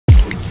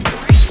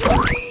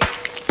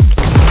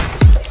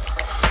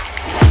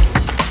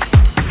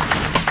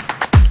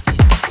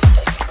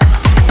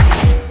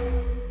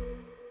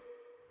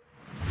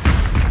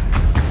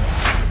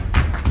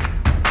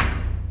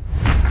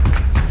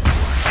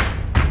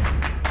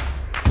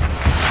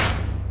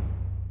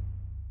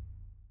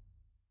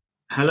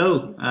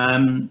Hello.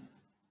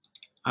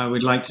 I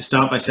would like to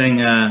start by saying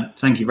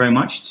thank you very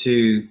much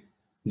to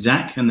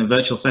Zak and the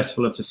Virtual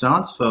Festival of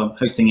Facades for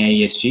hosting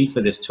AESG for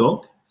this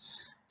talk.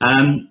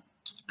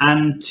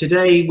 And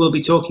today we'll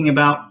be talking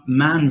about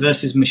man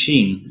versus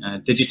machine,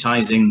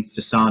 digitizing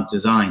facade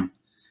design.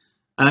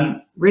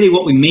 Really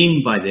what we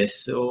mean by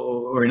this,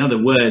 or in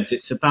other words,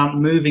 it's about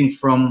moving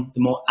from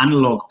the more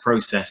analog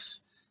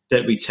process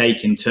that we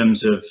take in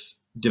terms of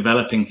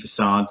developing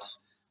facades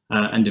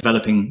and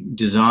developing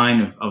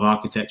design of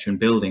architecture and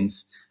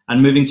buildings,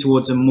 and moving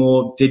towards a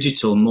more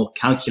digital, more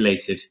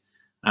calculated,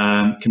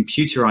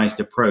 computerized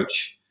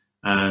approach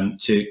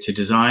to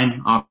design,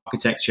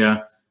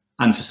 architecture,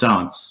 and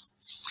facades.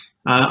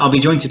 I'll be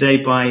joined today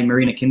by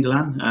Marina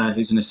Kindelan,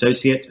 who's an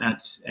associate at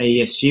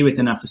AESG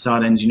within our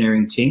facade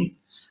engineering team.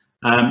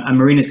 And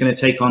Marina is going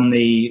to take on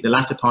the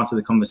latter part of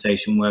the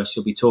conversation, where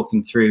she'll be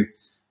talking through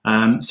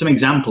some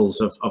examples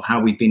of how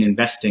we've been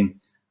investing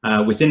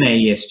within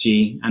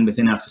AESG and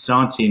within our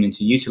facade team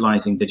into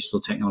utilizing digital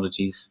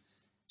technologies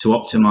to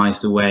optimize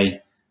the way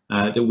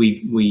that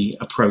we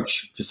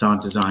approach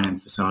facade design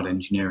and facade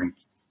engineering.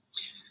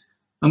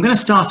 I'm going to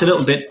start a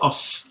little bit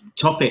off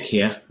topic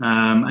here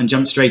and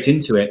jump straight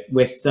into it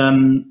with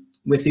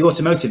the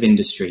automotive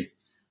industry.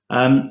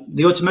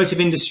 The automotive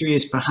industry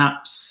is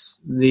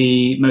perhaps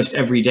the most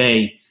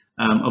everyday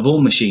of all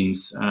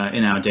machines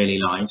in our daily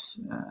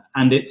lives,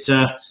 and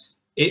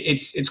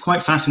it's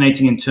quite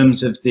fascinating in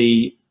terms of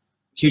the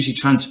hugely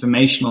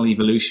transformational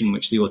evolution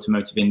which the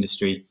automotive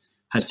industry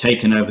has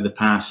taken over the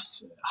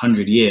past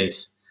 100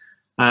 years.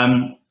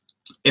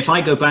 If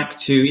I go back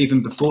to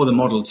even before the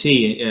Model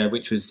T,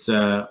 which was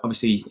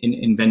obviously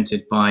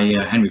invented by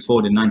Henry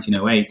Ford in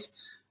 1908,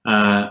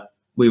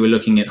 we were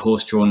looking at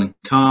horse-drawn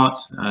cart,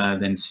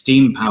 then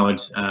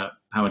steam-powered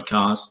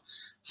cars,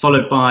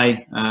 followed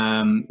by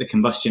the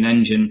combustion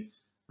engine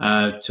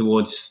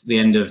towards the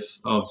end of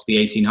the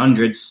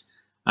 1800s.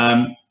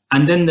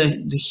 And then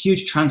the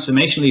huge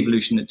transformational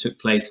evolution that took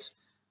place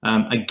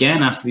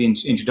again after the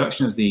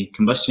introduction of the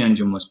combustion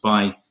engine was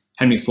by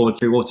Henry Ford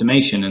through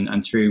automation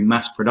and through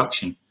mass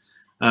production.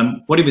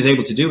 What he was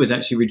able to do was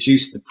actually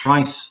reduce the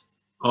price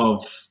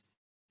of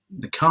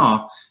the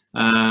car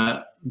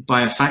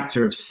by a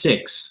factor of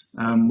 6,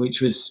 which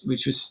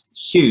was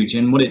huge.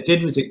 And what it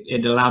did was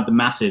it allowed the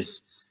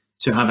masses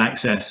to have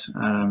access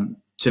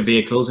to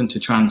vehicles and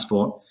to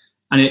transport,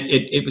 and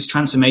it was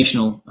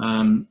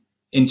transformational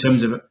in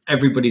terms of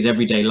everybody's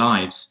everyday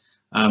lives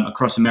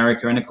across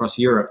America and across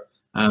Europe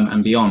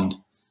and beyond.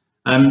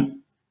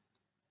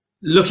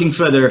 Looking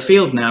further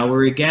afield now,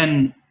 we're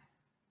again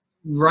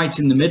right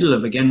in the middle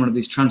of one of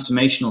these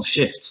transformational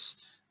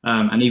shifts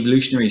and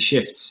evolutionary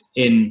shifts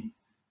in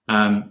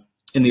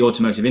the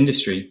automotive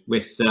industry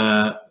with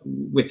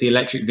the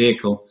electric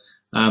vehicle,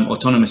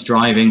 autonomous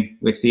driving,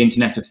 with the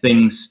Internet of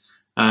Things,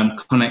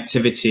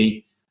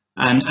 connectivity.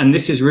 And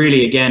this is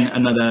really, again,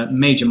 another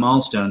major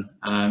milestone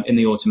in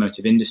the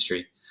automotive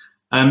industry.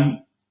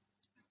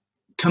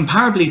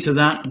 Comparably to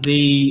that,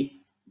 the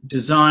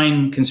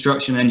design,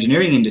 construction, and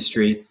engineering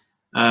industry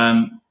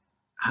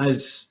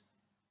has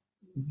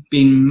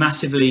been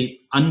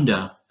massively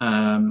under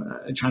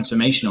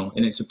transformational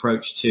in its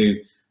approach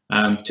to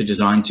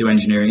design, to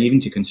engineering, even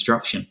to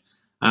construction,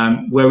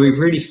 where we've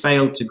really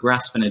failed to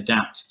grasp and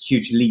adapt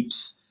huge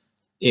leaps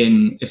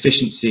in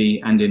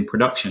efficiency and in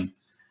production.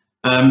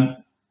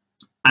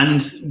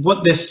 And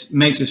what this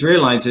makes us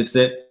realize is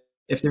that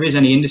if there is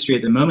any industry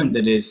at the moment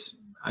that is,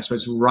 I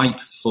suppose, ripe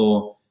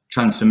for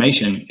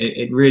transformation,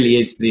 it really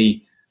is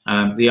the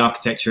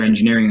architecture,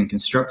 engineering, and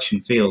construction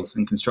fields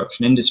and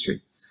construction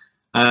industry.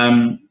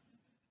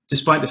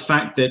 Despite the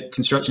fact that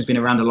construction has been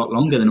around a lot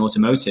longer than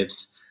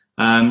automotives,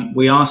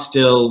 we are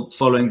still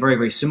following very,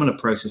 very similar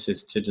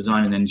processes to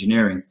design and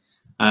engineering.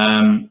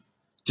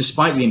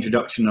 Despite the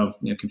introduction of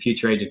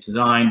computer-aided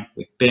design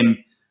with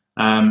BIM,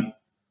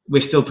 we're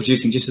still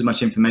producing just as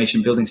much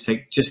information. Buildings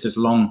take just as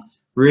long,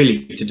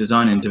 really, to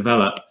design and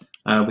develop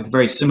with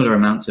very similar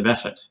amounts of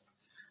effort.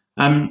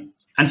 And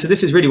so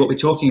this is really what we're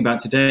talking about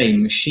today: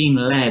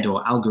 machine-led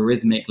or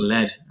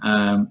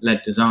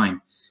algorithmic-led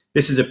design.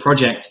 This is a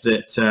project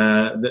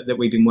that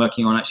we've been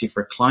working on actually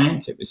for a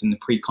client. It was in the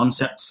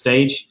pre-concept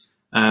stage,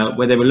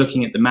 where they were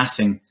looking at the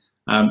massing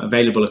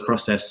available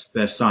across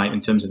their site in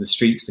terms of the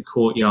streets, the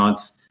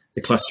courtyards,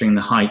 the clustering,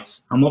 the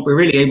heights. And what we're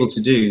really able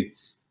to do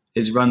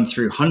is run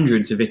through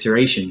hundreds of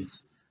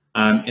iterations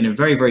in a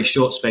very, very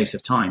short space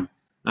of time.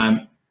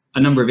 A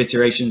number of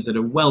iterations that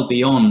are well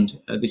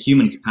beyond the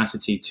human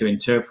capacity to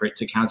interpret,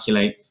 to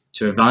calculate,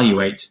 to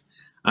evaluate.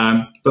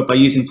 But by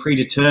using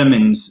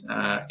predetermined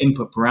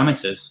input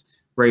parameters,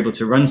 we're able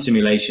to run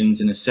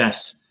simulations and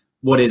assess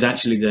what is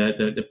actually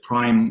the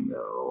prime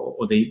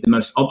or the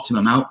most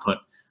optimum output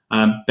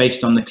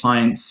based on the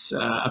client's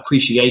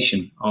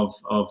appreciation of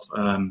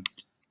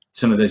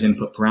some of those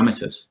input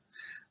parameters.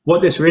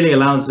 What this really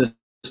allows us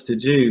to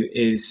do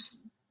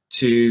is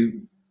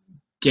to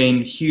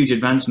gain huge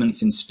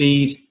advancements in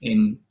speed,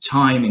 in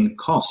time, in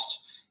cost,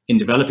 in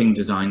developing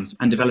designs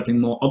and developing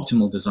more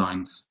optimal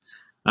designs.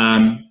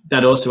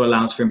 That also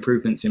allows for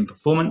improvements in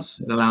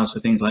performance. It allows for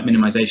things like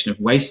minimization of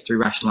waste through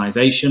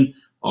rationalization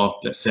of,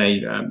 let's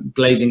say,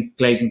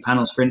 glazing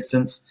panels, for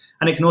instance.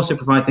 And it can also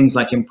provide things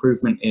like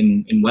improvement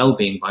in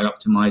well-being by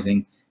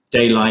optimizing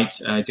daylight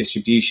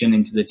distribution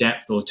into the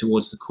depth or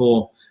towards the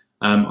core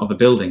of a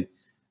building.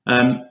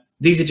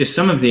 These are just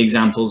some of the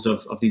examples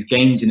of these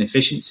gains in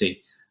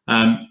efficiency.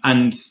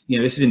 And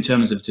this is in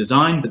terms of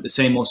design, but the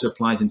same also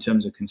applies in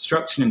terms of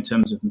construction, in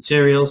terms of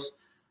materials,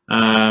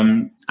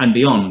 and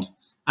beyond.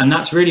 And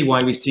that's really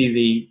why we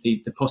see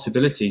the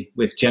possibility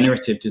with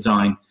generative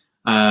design,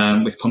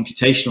 with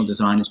computational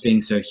design as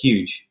being so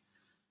huge.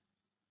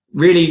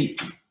 Really,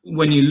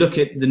 when you look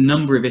at the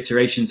number of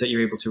iterations that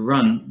you're able to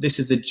run, this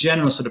is the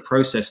general sort of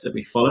process that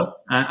we follow.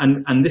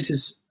 And this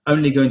is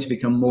only going to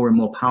become more and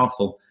more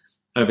powerful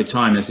over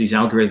time as these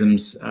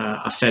algorithms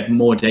are fed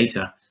more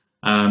data,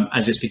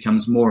 as this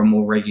becomes more and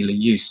more regular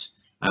use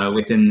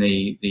within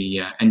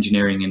the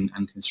engineering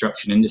and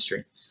construction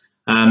industry.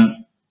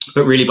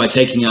 But really, by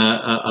taking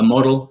a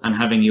model and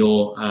having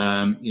your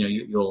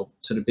your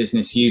sort of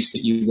business use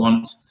that you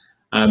want,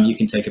 you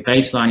can take a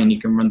baseline and you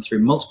can run through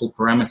multiple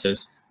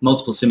parameters,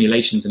 multiple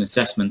simulations and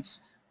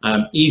assessments,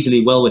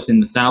 easily well within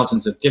the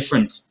thousands of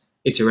different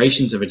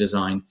iterations of a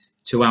design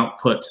to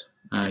output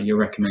your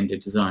recommended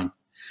design.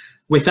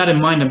 With that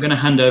in mind, I'm going to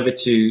hand over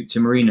to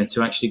Marina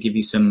to actually give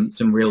you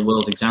some real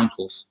world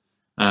examples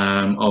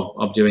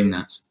of doing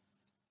that.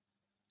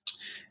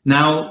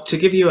 Now, to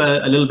give you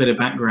a little bit of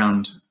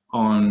background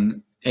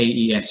on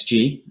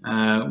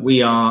AESG,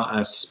 we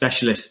are a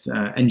specialist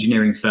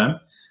engineering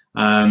firm.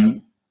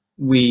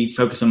 We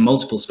focus on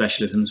multiple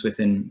specialisms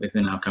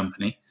within our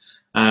company.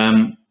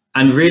 And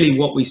really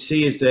what we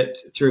see is that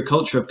through a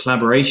culture of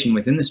collaboration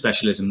within the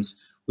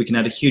specialisms, we can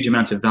add a huge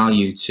amount of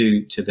value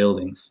to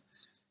buildings.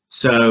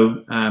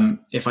 So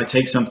if I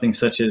take something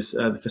such as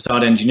the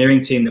facade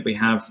engineering team that we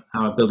have,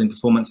 our building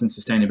performance and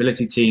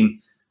sustainability team,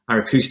 our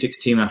acoustics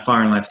team, our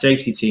fire and life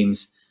safety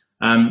teams,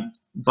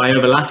 by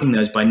overlapping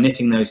those, by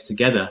knitting those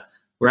together,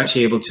 we're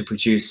actually able to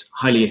produce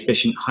highly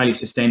efficient, highly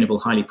sustainable,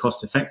 highly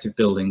cost-effective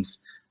buildings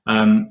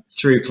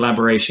through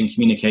collaboration,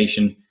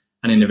 communication,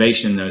 and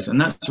innovation in those. And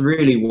that's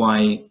really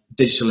why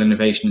digital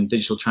innovation and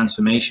digital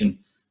transformation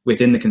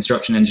within the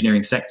construction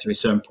engineering sector is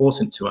so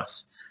important to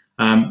us.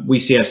 We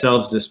see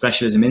ourselves as a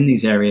specialism in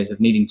these areas of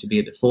needing to be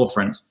at the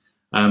forefront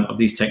of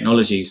these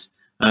technologies,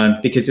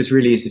 because this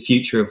really is the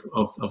future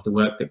of the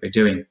work that we're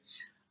doing.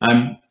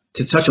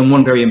 To touch on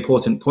one very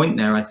important point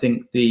there, I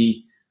think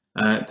the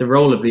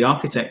role of the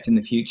architect in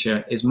the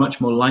future is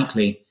much more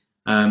likely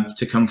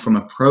to come from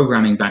a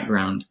programming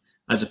background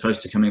as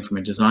opposed to coming from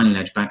a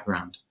design-led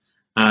background.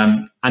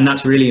 And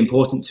that's really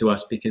important to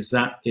us because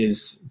that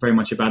is very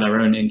much about our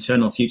own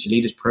internal Future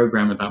Leaders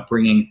program, about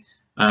bringing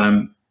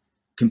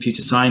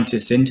computer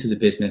scientists into the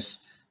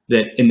business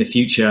that in the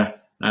future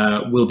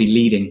will be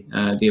leading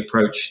the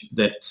approach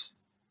that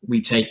we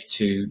take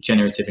to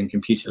generative and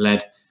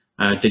computer-led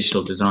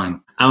digital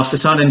design. Our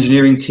facade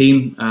engineering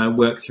team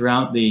work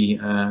throughout the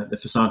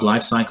facade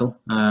life cycle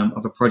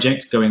of a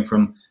project, going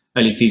from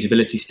early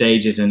feasibility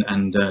stages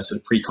and sort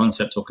of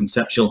pre-concept or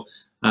conceptual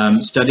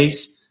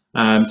studies,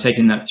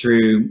 taking that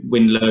through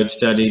wind load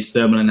studies,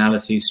 thermal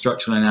analyses,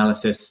 structural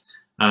analysis,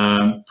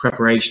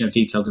 preparation of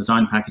detailed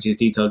design packages,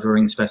 detailed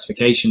drawing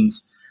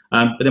specifications,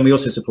 but then we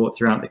also support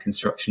throughout the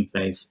construction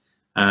phase,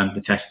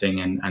 the testing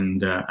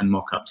and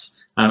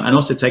mock-ups, and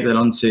also take that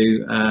on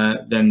to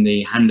then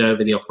the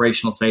handover, the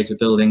operational phase of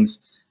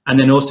buildings, and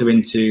then also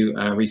into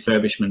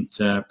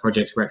refurbishment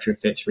projects,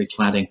 retrofits,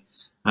 recladding,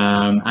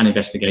 and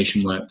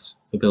investigation works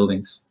for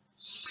buildings.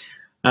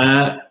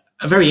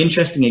 A very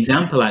interesting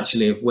example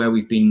actually of where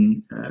we've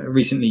been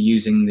recently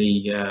using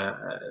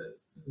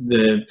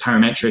the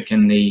parametric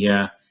and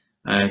the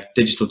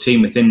digital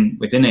team within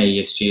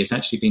AESG has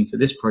actually been for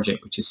this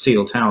project, which is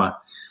Seal Tower.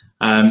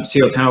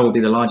 Seal Tower will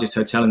be the largest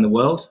hotel in the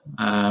world.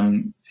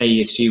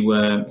 AESG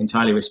were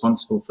entirely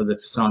responsible for the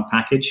facade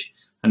package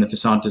and the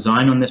facade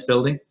design on this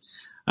building.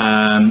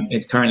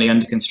 It's currently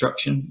under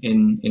construction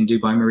in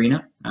Dubai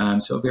Marina,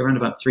 so it'll be around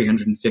about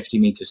 350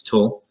 meters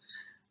tall.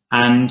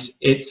 And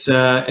it's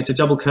a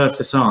double curved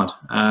facade.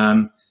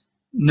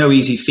 No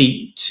easy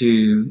feat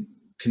to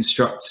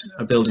construct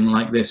a building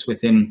like this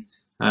within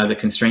the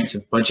constraints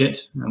of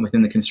budget and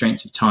within the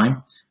constraints of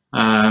time,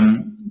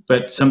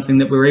 but something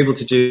that we're able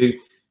to do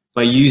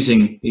by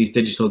using these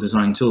digital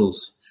design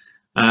tools.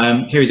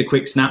 Here is a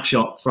quick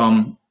snapshot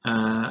from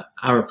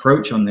our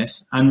approach on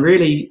this, and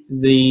really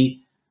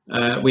we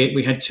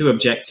had two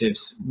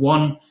objectives.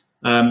 One,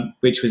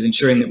 which was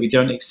ensuring that we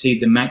don't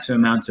exceed the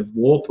maximum amount of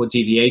warp or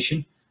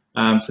deviation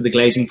for the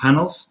glazing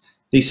panels.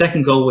 The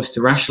second goal was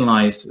to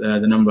rationalize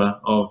the number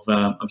of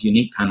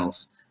unique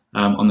panels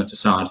on the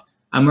facade,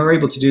 and we're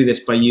able to do this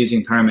by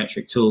using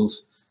parametric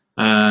tools,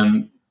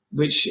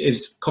 which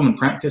is common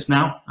practice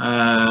now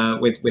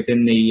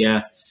within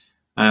the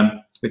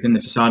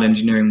facade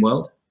engineering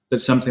world,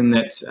 but something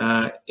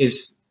that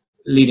is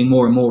leading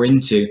more and more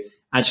into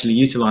actually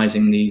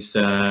utilizing these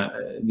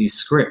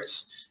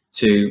scripts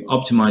to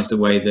optimize the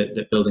way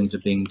that buildings are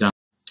being done.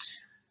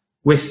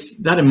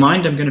 With that in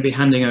mind, I'm going to be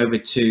handing over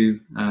to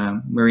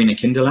Marina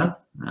Kindelan,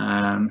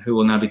 who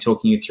will now be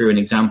talking you through an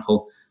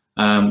example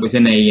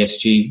within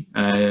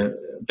AESG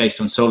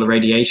based on solar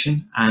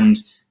radiation and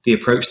the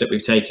approach that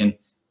we've taken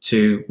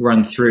to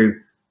run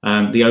through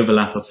the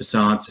overlap of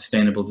facade,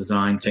 sustainable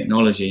design,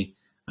 technology,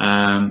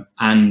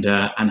 and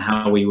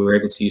how we were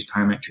able to use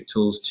parametric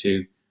tools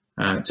to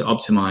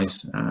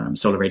optimize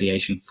solar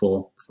radiation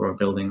for a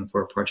building,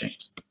 for a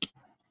project.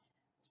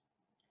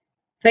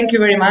 Thank you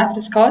very much,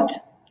 Scott.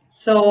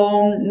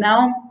 So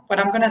now what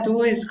I'm going to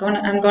do is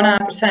I'm going to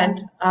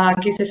present a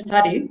case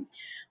study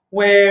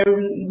where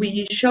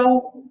we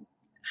show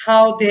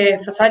how the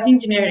facade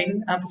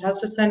engineering and facade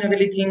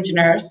sustainability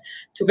engineers,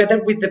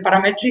 together with the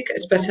parametric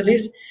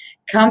specialists,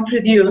 can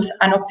produce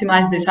an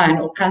optimized design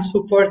or can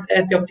support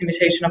the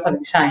optimization of a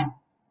design.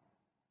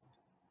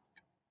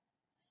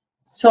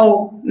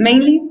 So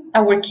mainly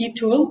our key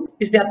tool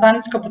is the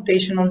advanced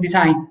computational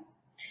design.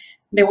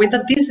 The way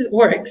that this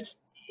works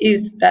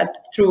is that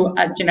through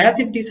a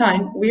generative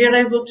design, we are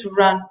able to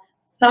run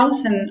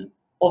thousands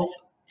of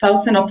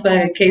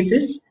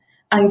cases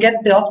and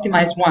get the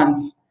optimized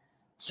ones.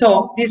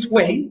 So this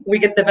way, we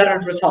get the better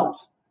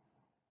results.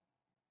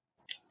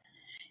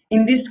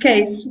 In this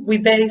case, we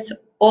base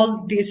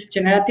all this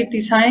generative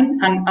design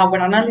and our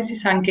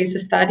analysis and case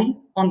study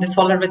on the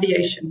solar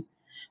radiation,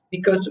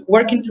 because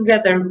working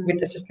together with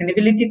the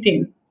sustainability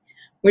team,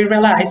 we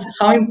realize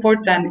how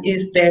important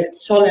is the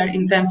solar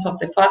in terms of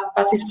the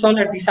passive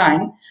solar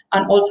design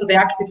and also the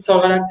active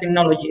solar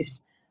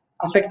technologies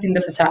affecting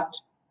the facade.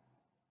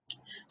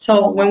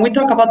 So when we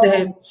talk about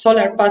the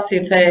solar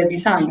passive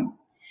design,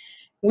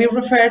 we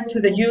refer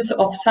to the use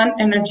of sun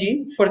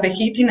energy for the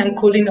heating and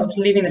cooling of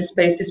living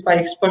spaces by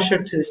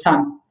exposure to the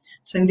sun.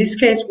 So in this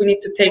case, we need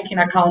to take in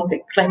account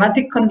the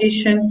climatic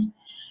conditions,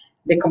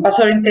 the compass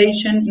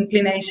orientation,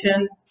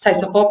 inclination,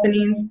 size of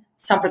openings,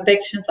 sun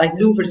protections like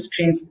louver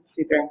screens,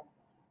 etc.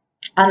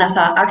 And as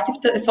an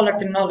active solar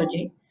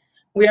technology,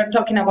 we are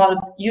talking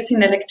about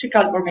using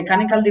electrical or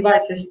mechanical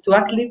devices to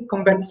actually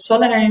convert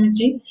solar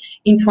energy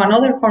into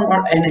another form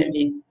of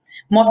energy,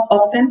 most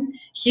often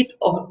heat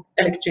or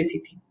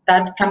electricity.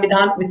 That can be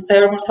done with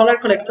thermal solar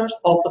collectors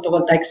or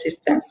photovoltaic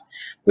systems.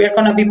 We are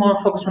going to be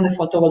more focused on the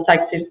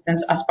photovoltaic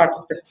systems as part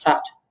of the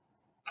facade.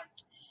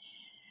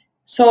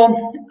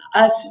 So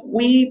as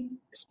we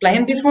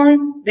explained before,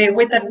 the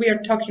way that we are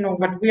talking or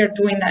what we are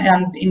doing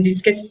in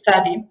this case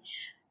study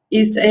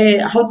is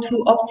how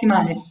to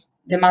optimize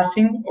the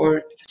massing or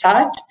the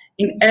facade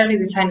in early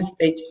design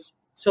stages.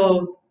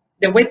 So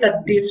the way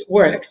that this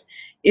works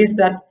is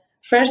that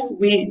first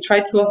we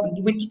try to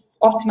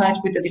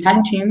optimize with the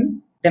design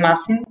team the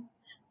massing,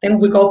 then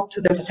we go to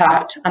the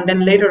facade, and then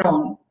later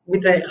on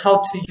with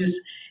how to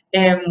use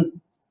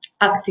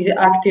active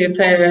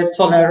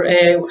solar,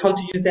 how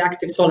to use the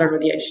active solar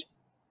radiation.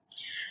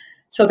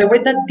 So the way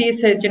that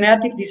this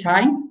generative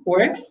design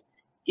works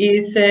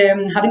is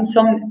having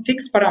some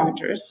fixed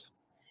parameters,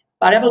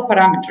 variable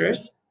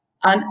parameters,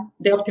 and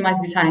the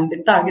optimized design,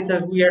 the targets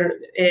that we are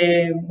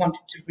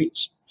wanting to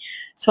reach.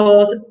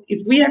 So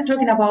if we are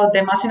talking about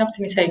the massing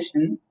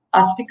optimization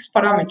as fixed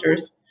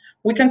parameters,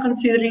 we can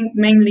consider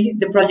mainly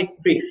the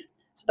project brief.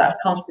 So that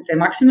comes with the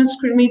maximum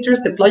square meters,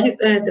 the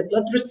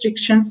plot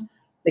restrictions,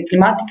 the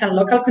climatic and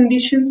local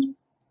conditions,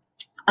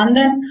 and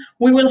then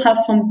we will have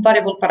some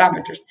variable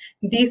parameters.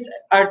 These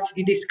are to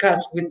be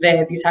discussed with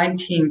the design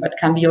team, but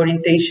can be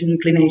orientation,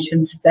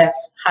 inclination,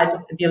 steps, height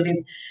of the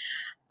buildings,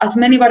 as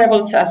many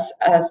variables as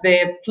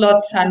the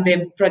plot and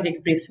the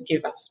project brief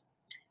give us.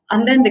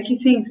 And then the key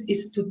thing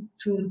is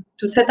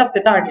to set up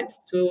the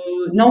targets,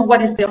 to know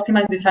what is the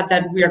optimized design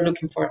that we are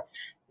looking for.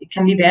 It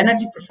can be the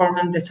energy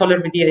performance, the solar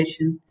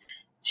radiation,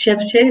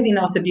 shading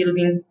of the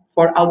building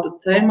for outdoor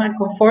thermal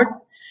comfort.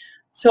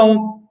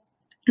 So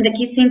the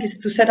key thing is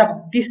to set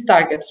up these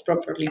targets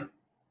properly.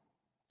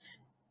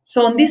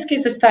 So in this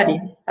case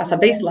study, as a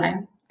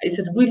baseline, it's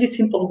a really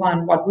simple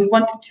one. What we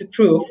wanted to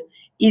prove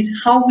is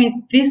how with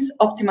this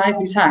optimized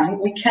design,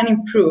 we can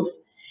improve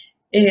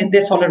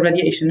the solar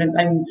radiation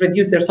and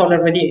reduce their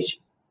solar radiation.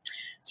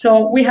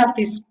 So we have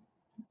this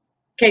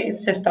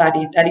case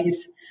study that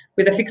is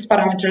with the fixed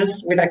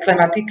parameters, with the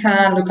climatic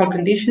and local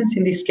conditions.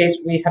 In this case,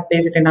 we have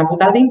based it in Abu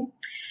Dhabi.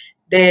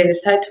 The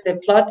site, the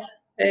plot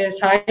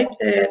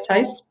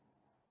size,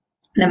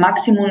 the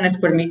maximum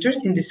square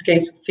meters, in this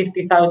case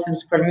 50,000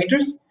 square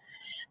meters,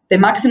 the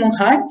maximum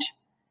height.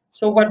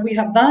 So what we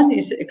have done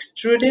is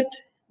extruded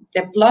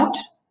the plot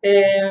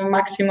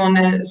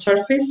maximum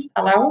surface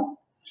allowed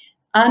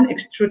and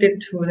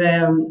extruded to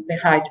the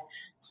height,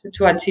 so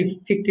to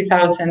achieve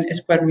 50,000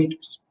 square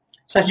meters.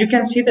 So as you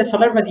can see, the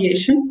solar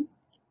radiation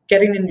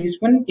getting in this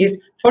one is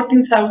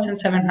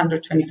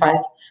 14,725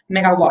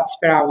 megawatts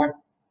per hour.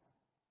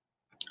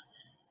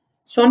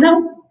 So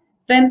now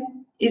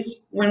then is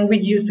when we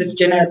use this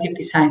generative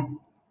design.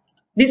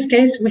 In this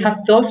case, we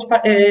have those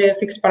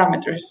fixed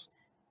parameters.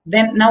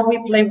 Then now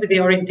we play with the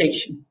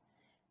orientation.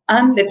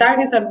 And the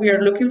targets that we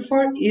are looking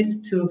for is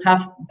to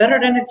have better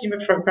energy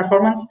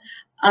performance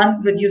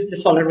and reduce the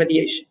solar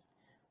radiation.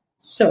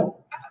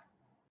 So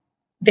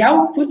The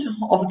output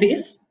of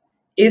this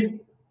is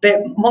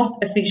the most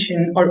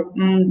efficient or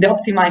the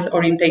optimized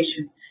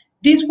orientation.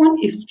 This one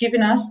is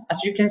giving us,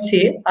 as you can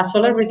see, a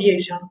solar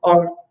radiation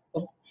of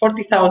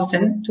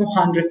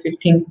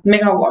 40,215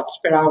 megawatts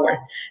per hour.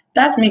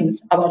 That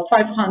means about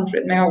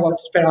 500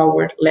 megawatts per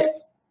hour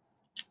less.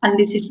 And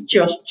this is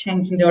just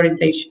changing the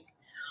orientation.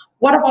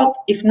 What about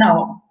if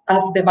now,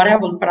 as the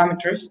variable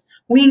parameters,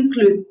 we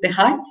include the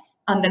heights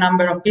and the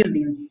number of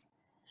buildings?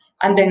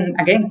 And then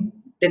again,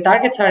 the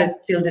targets are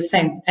still the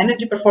same,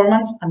 energy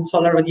performance and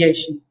solar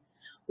radiation.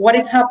 What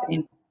is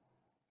happening?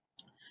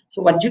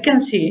 So what you can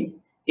see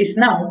is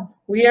now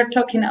we are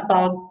talking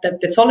about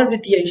that the solar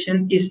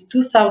radiation is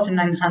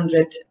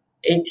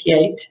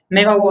 2,988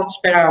 megawatts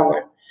per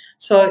hour.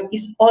 So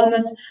it's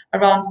almost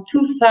around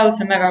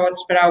 2,000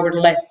 megawatts per hour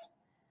less.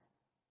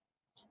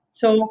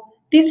 So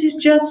this is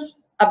just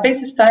a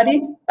base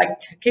study, like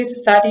a case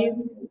study,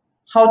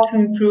 how to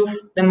improve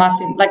the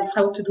massing, like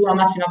how to do a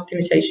massing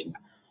optimization.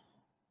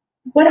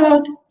 What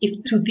about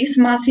if to this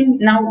massing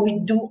now we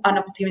do an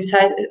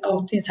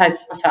optimized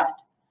facade?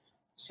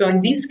 So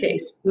in this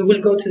case, we will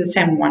go to the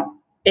same one.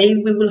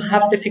 We will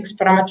have the fixed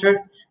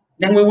parameter,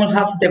 then we will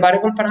have the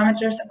variable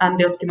parameters and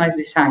the optimized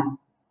design.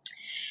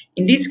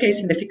 In this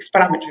case, in the fixed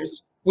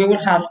parameters, we will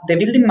have the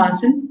building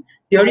massing.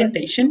 The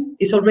orientation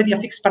is already a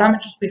fixed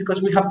parameter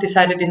because we have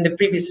decided in the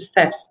previous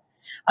steps.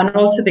 And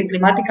also the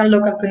climatic and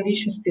local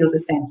conditions still the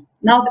same.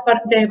 Now the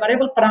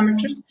variable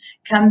parameters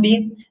can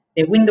be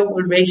the window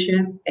wall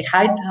ratio, the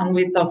height and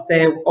width of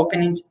the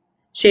openings,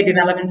 shading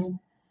elements,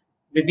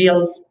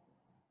 reveals,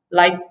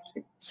 light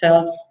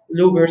cells,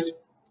 louvers,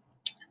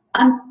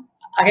 and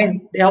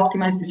again, the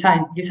optimized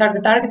design. These are the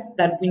targets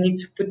that we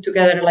need to put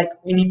together, like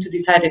we need to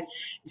decide it.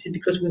 Is it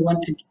because we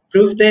want to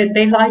improve the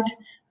daylight,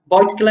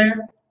 avoid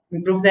glare,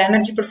 improve the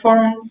energy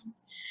performance?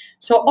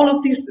 So all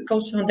of this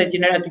goes on the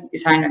generative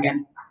design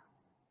again.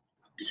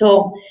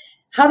 So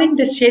having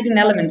the shading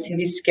elements in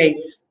this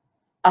case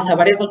as a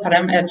variable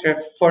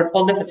parameter for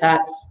all the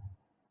facades,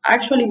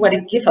 actually what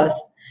it gives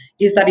us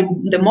is that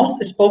in the most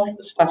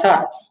exposed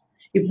facades,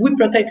 if we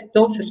protect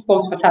those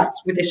exposed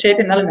facades with the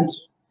shading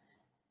elements,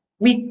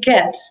 we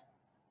get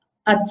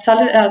a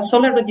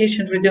solar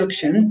radiation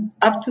reduction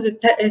up to the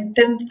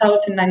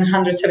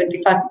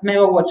 10,975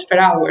 megawatts per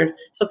hour.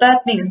 So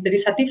that means there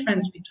is a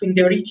difference between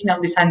the original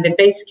design, the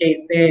base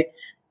case, the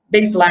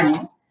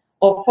baseline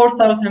of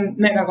 4,000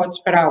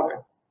 megawatts per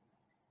hour.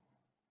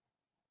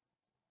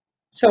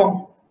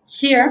 So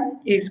here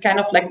is kind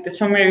of like the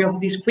summary of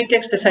this quick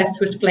exercise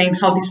to explain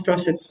how this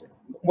process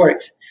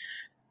works.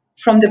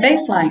 From the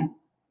baseline,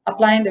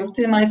 applying the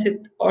optimized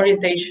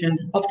orientation,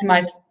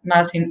 optimized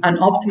massing, and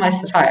optimized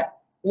facade,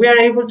 we are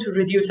able to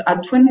reduce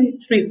at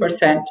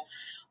 23%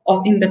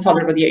 in the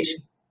solar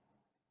radiation.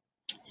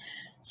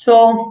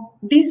 So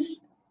this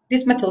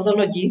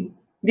methodology,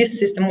 this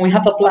system we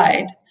have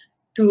applied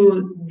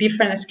to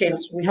different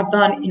scales. We have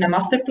done in a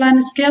master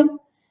plan scale,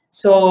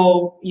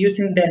 so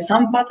using the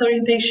sun path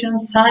orientation,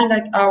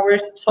 sunlight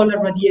hours, solar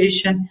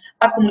radiation,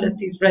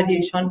 accumulative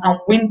radiation, and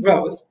wind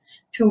rows,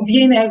 to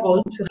being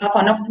able to have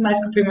an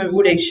optimized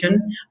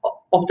configuration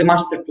of the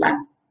master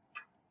plan.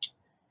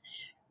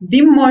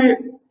 Being more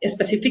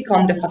specific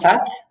on the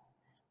facade,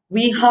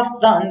 we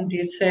have done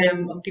this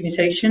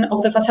optimization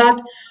of the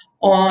facade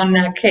on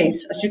a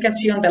case. As you can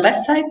see on the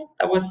left side,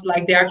 that was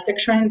like the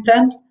architectural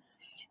intent.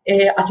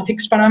 As a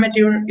fixed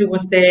parameter, it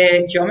was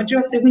the geometry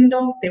of the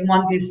window. They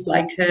want this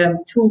like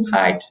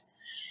two-height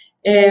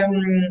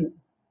curtain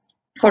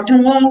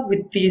wall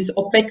with these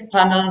opaque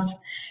panels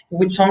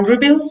with some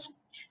reveals.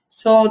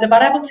 So the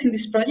variables in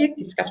this project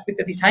discussed with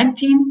the design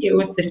team, it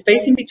was the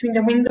spacing between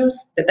the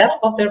windows, the depth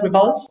of the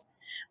reveals,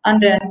 and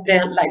then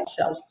the light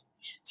cells.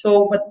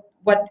 So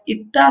what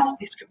it does,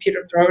 this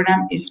computer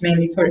program, is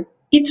mainly for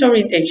each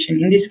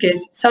orientation, in this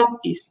case,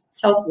 southeast,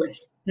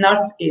 southwest,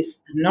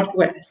 northeast, and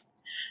northwest.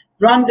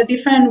 Run the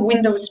different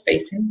window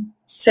spacing,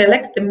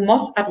 select the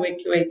most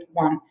adequate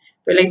one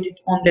related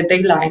on the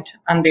daylight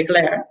and the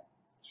glare.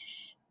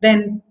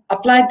 Then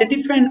apply the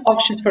different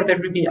options for the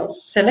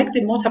reveals, select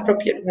the most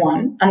appropriate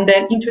one, and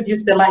then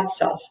introduce the light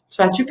cell.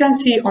 So as you can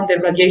see on the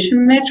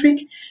radiation metric,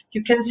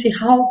 you can see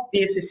how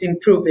this is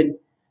improving.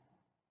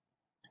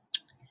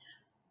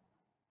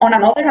 On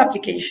another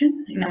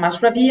application, in a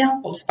master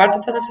via, also part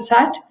of the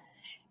facade,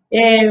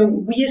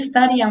 we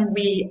study and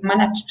we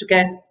managed to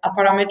get a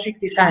parametric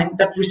design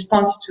that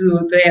responds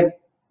to the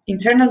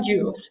internal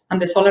use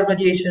and the solar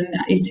radiation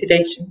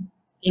incidation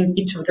in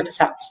each of the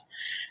facades.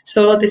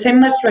 So the same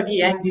master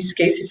via in this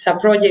case is a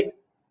project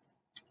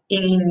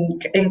in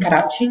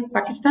Karachi,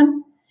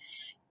 Pakistan.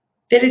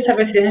 There is a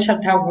residential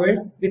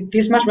tower with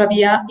this master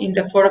via in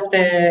the 4 of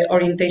the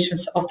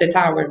orientations of the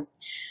tower.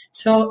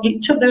 So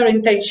each of the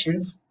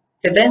orientations,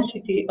 the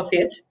density of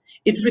it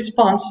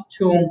responds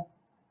to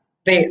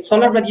the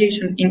solar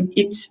radiation in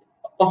each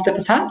of the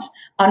facades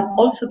and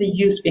also the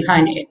use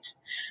behind it.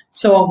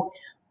 So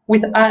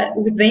with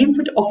the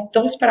input of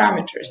those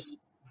parameters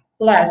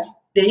plus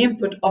the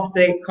input of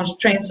the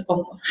constraints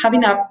of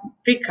having a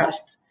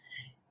precast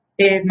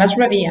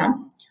master via,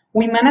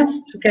 we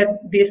managed to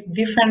get these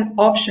different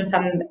options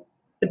and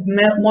the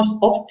most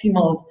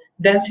optimal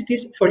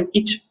densities for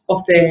each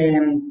of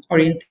the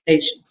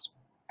orientations.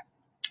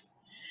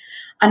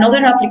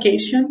 Another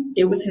application,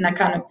 it was in a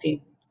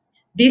canopy.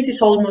 This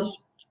is almost,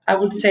 I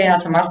would say,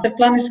 as a master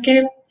plan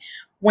scale,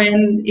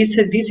 when this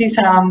is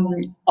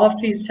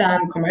office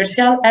and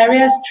commercial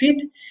area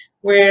street,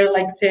 where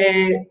like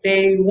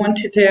they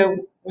wanted to,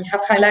 we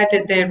have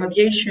highlighted the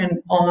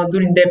radiation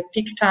during the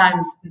peak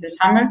times in the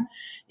summer.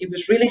 It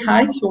was really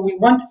high, so we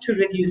wanted to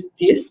reduce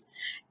this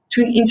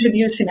to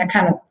introduce in a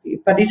canopy,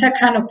 but it's a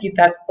canopy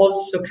that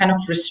also kind of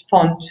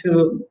respond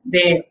to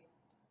the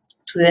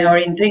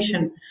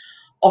orientation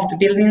of the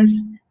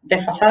buildings, the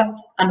facade,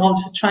 and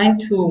also trying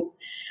to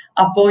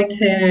avoid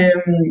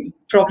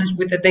problems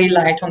with the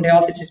daylight on the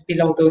offices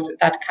below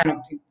that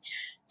canopy.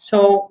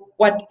 So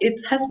what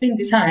it has been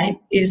designed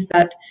is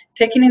that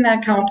taking into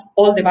account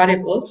all the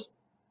variables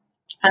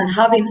and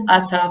having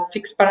as a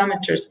fixed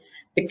parameters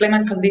the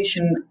climate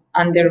condition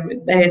and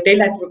the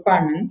daylight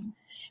requirements,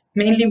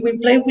 mainly we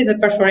play with the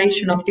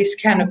perforation of this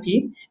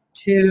canopy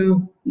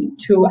to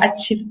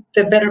achieve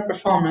the better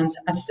performance.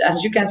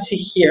 As you can see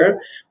here,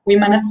 we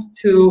managed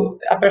to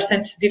a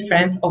percentage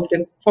difference of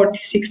the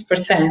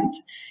 46%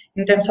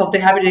 in terms of the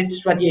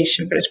average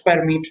radiation per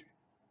square meter.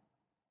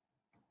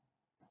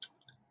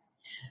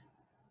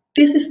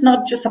 This is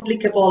not just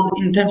applicable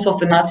in terms of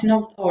the massing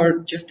or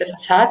just the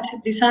facade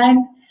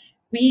design.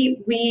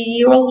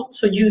 We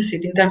also use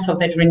it in terms of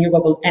the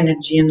renewable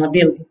energy in the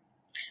building.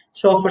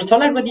 So for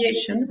solar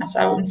radiation, as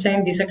I was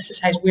saying, this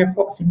exercise, we are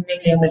focusing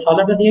mainly on the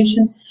solar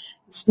radiation.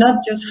 It's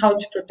not just how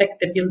to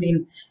protect the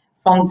building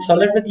from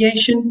solar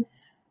radiation,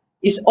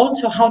 it's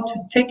also how to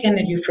take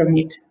energy from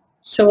it.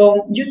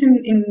 So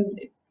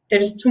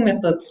there's two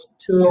methods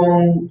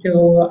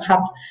to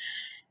have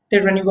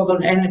the renewable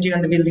energy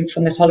on the building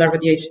from the solar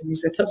radiation.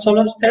 It's the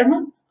solar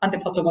thermal and the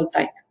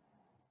photovoltaic.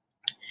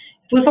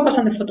 If we focus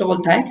on the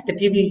photovoltaic, the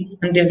PV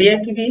and the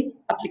VIPV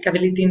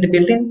applicability in the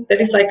building, there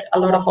is like a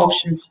lot of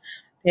options.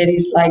 There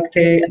is like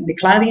the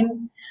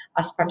cladding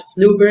as part of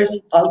louvers,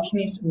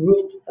 balconies,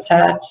 roof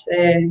facades,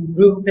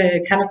 roof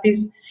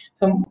canopies.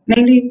 So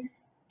mainly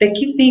the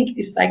key thing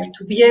is like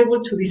to be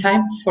able to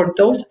design for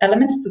those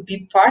elements to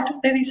be part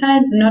of the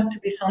design, not to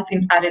be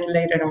something added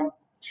later on.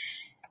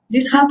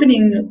 This happened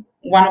in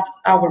one of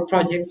our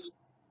projects,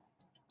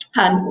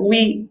 and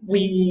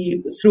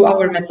we through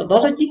our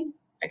methodology,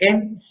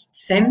 again,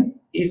 same,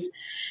 is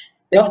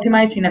the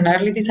optimizing and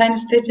early design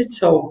stages.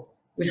 So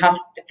we have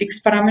the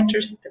fixed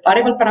parameters, the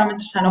variable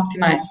parameters, and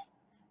optimized.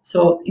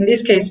 So in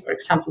this case, for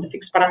example, the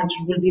fixed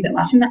parameters will be the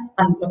massing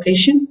and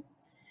location,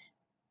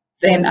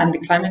 then and the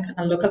climate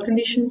and local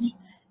conditions.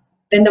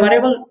 Then the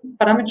variable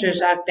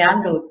parameters are the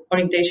angle,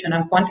 orientation,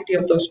 and quantity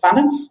of those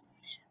panels.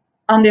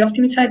 And the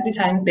optimized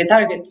design, the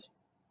targets,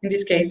 in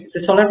this case, is the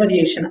solar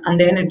radiation and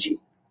the energy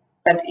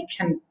that it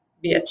can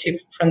be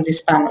achieved from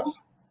these panels.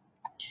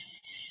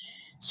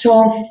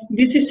 So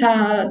this is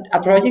a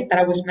project that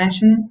I was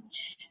mentioning.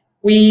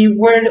 We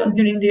were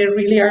during the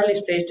really early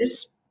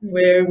stages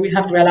where we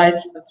have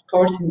realized that, of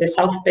course, in the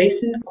south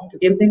facing of the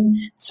building,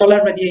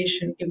 solar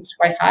radiation, it was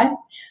quite high.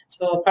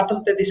 So part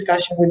of the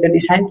discussion with the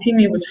design team,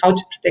 it was how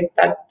to protect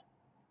that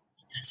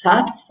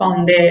facade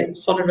from the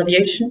solar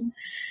radiation.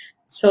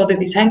 So the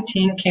design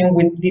team came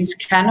with this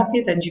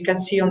canopy that you can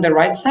see on the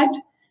right side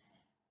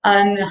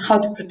and how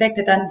to protect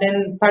it. And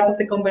then part of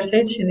the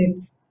conversation,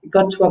 it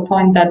got to a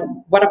point that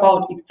what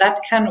about if that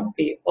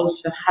canopy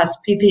also has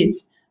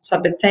PVs? So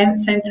at the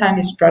same time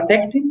it's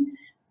protecting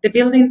the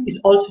building, is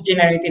also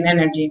generating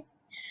energy.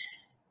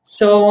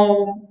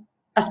 So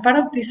as part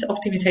of this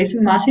optimization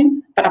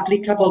massing, but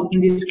applicable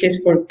in this case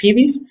for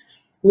PVs,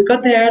 we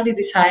got the early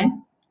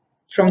design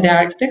from the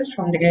architects,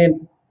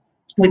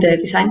 with the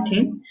design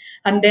team.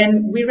 And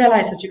then we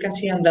realized, as you can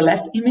see on the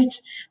left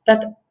image,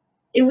 that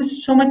it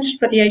was so much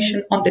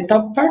radiation on the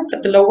top part,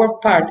 but the lower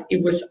part,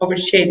 it was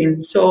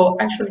overshading. So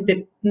actually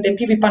the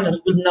PV panels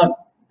would not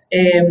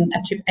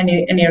achieve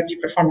any energy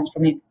performance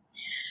from it.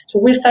 So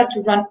we start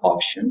to run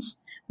options,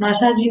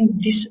 massaging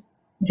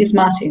this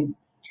massing.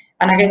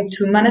 And again,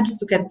 to manage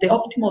to get the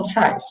optimal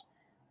size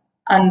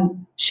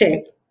and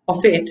shape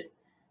of it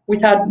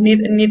without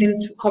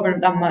needing to cover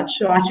that much.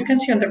 So as you can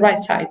see on the right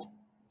side,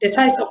 the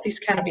size of this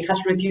canopy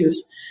has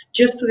reduced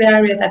just to the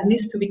area that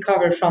needs to be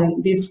covered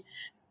from this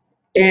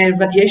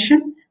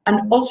radiation,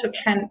 and also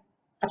can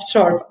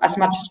absorb as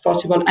much as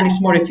possible and is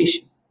more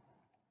efficient.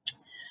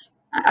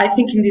 I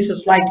think in this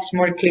slide it's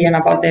more clear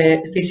about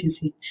the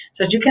efficiency.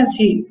 So as you can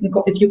see,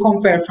 if you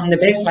compare from the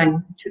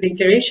baseline to the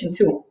iteration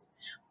 2,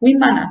 we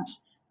managed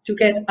to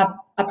get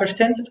a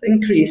percentage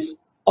increase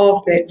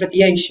of the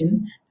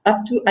radiation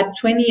up to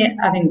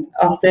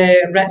of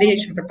the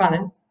radiation per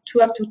panel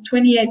to up to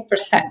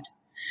 28%.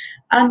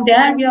 And the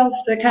area of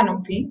the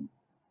canopy,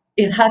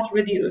 it has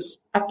reduced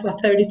up to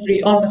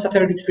almost a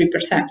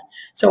 33%.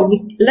 So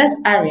with less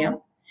area,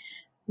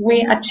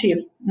 we achieve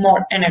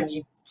more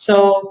energy.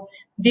 So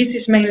this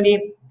is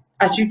mainly,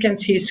 as you can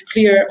see, is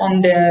clear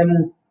on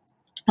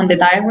the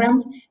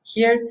diagram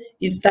here,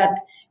 is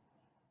that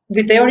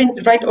with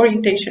the right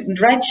orientation,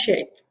 right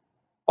shape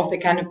of the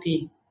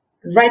canopy,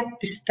 right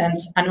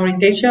distance and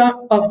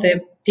orientation of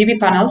the PV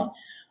panels,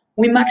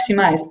 we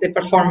maximize the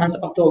performance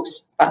of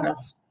those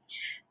panels.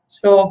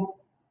 So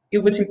it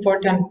was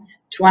important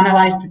to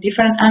analyze the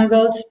different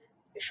angles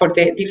for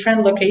the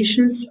different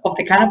locations of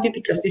the canopy,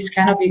 because this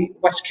canopy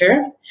was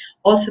curved.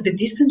 Also the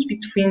distance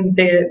between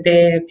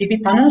the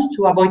PV panels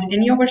to avoid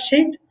any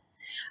overshape.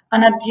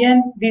 And at the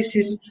end, this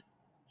is,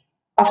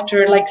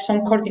 after like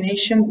some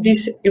coordination,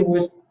 it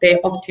was the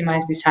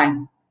optimized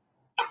design.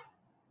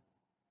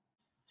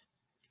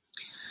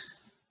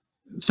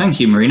 Thank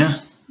you,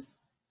 Marina.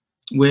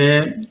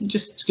 We're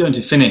just going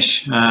to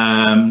finish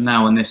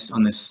now on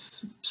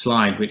this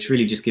slide, which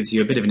really just gives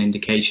you a bit of an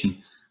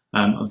indication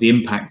of the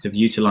impact of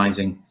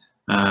utilizing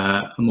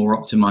a more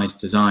optimized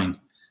design.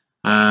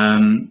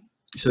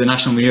 So the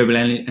National Renewable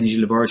Energy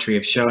Laboratory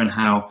have shown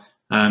how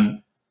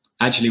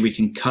actually we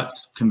can cut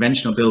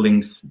conventional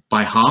buildings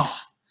by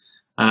half,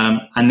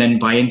 and then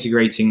by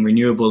integrating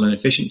renewable and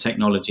efficient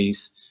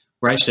technologies,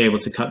 we're actually able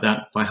to cut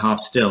that by half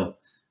still.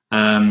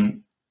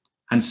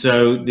 And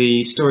so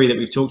the story that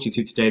we've talked you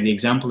through today, the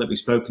example that we've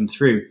spoken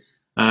through,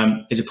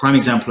 is a prime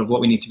example of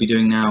what we need to be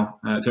doing now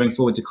going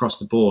forwards across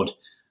the board.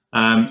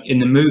 In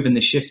the move and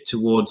the shift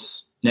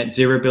towards net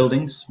zero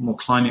buildings, more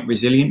climate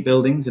resilient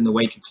buildings in the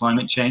wake of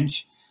climate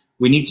change,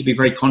 we need to be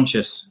very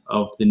conscious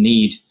of the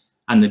need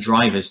and the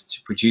drivers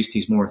to produce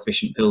these more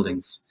efficient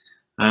buildings.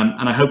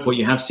 And I hope what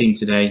you have seen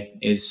today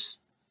is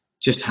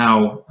just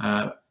how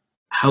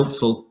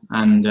helpful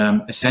and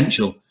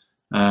essential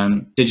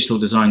digital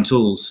design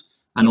tools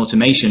and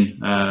automation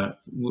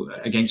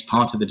against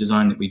part of the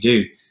design that we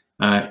do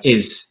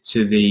is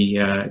to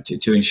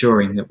to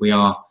ensuring that we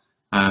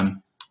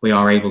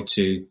are able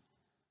to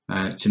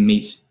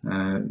meet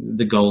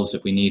the goals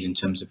that we need in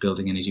terms of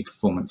building energy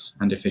performance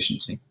and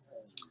efficiency.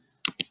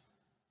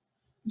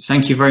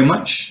 Thank you very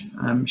much.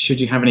 Should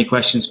you have any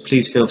questions,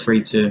 please feel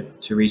free to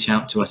reach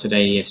out to us at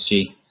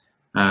AESG,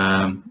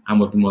 and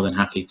we'll be more than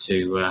happy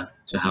to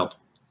help.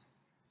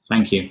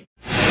 Thank you.